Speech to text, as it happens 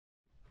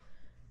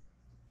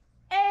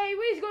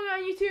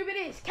on YouTube? It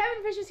is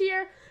Kevin Fishes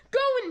here,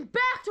 going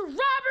back to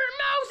Robert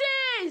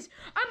Moses.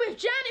 I'm with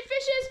Janet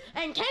Fishes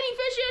and Kenny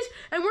Fishes,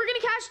 and we're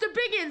gonna catch the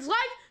big ones. Like,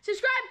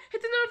 subscribe,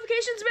 hit the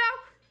notifications bell.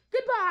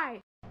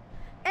 Goodbye.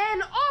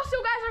 And also,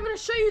 guys, I'm gonna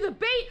show you the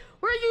bait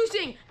we're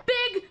using.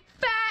 Big,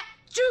 fat,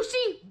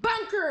 juicy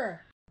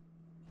bunker.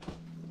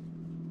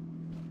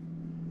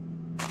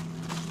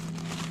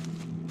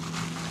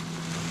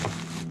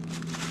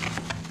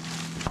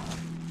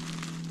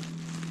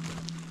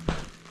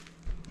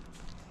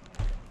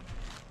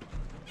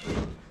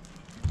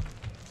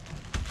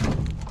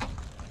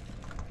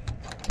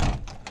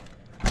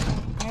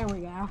 There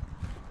we go.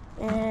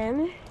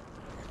 And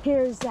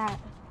here's that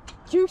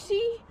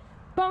juicy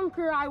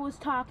bunker I was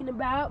talking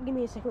about. Give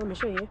me a second, let me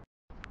show you.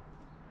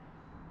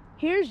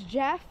 Here's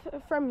Jeff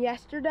from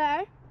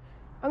yesterday.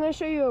 I'm gonna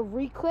show you a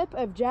reclip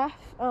of Jeff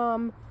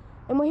and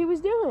what he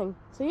was doing.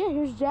 So yeah,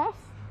 here's Jeff.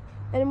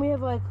 And then we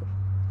have like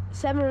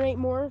 7 or 8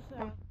 more.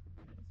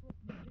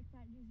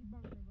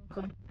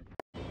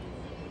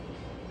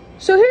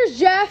 So here's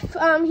Jeff.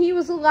 He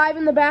was alive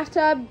in the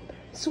bathtub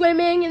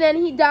swimming, and then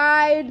he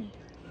died.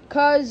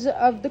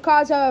 The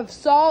cause of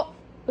salt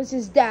was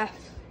his death.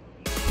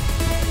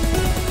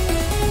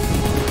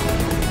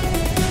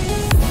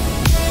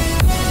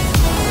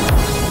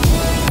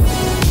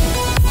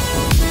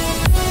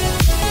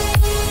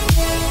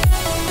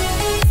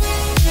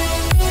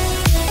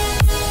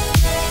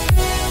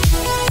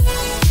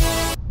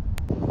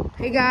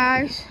 Hey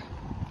guys,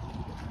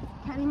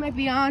 Kenny might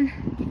be on.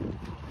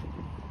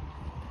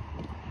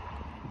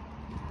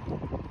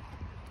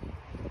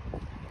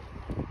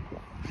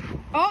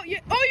 Oh, you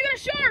got a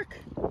shark!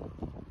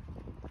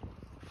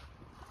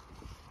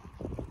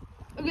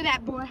 Look at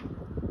that boy.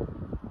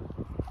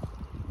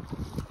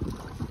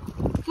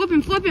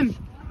 Flip him.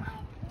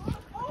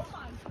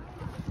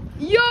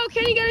 Yo,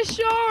 Kenny got a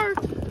shark!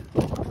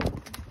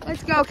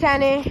 Let's go,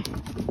 Kenny.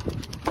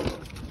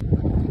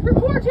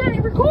 Record, Jenny,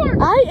 record!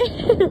 I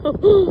am!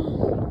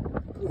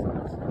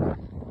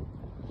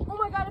 Oh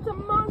my god, it's a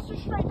monster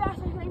striped bass,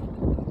 I think.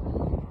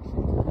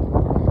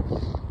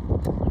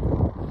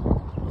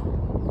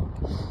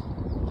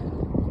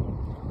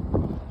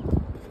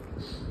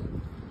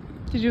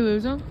 Did you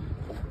lose him?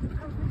 I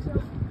don't think so.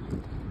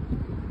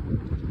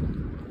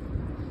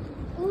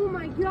 Oh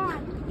my god!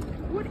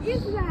 What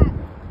is that?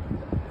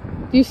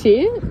 Do you see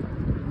it?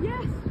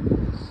 Yes!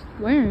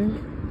 Where?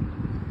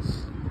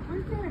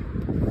 Right there.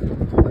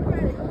 Look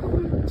at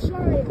it.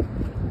 Sorry.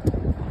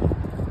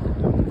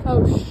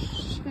 Oh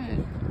shit.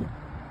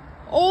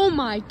 Oh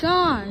my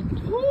god.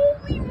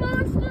 Holy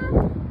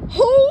monster!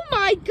 Oh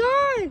my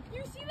god!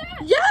 You see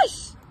that?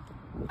 Yes!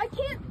 I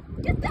can't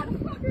get that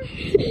fucker!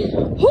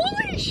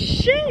 Holy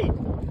shit!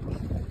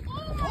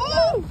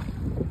 Oh!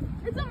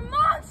 It's a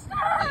monster!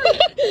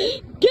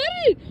 Get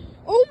it!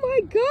 Oh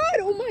my god!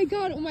 Oh my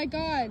god! Oh my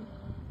god!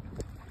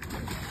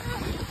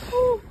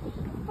 Oh,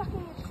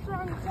 fucking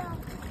strong as hell.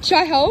 Should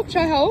I help?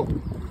 Should I help?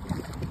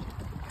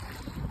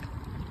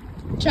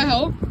 Should I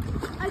help?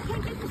 I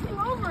can't get this thing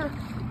over.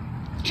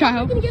 Should I I'm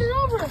help? gonna get it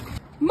over.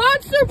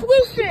 Monster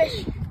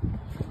bluefish!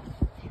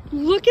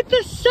 Look at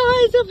the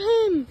size of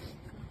him!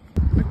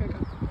 Okay, go.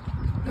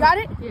 You got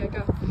it? Yeah,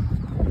 go.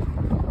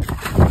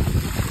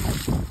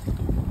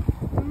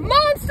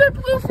 Monster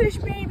bluefish,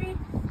 baby!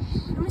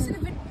 Let me see the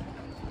video.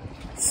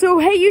 So,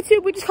 hey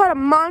YouTube, we just caught a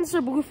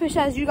monster bluefish,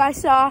 as you guys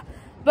saw.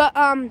 But,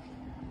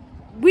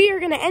 we are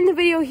gonna end the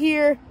video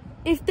here.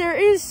 If there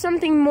is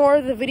something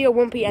more, the video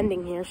won't be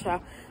ending here.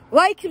 So,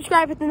 like,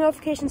 subscribe, hit the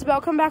notifications bell.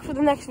 Come back for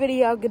the next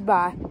video.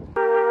 Goodbye.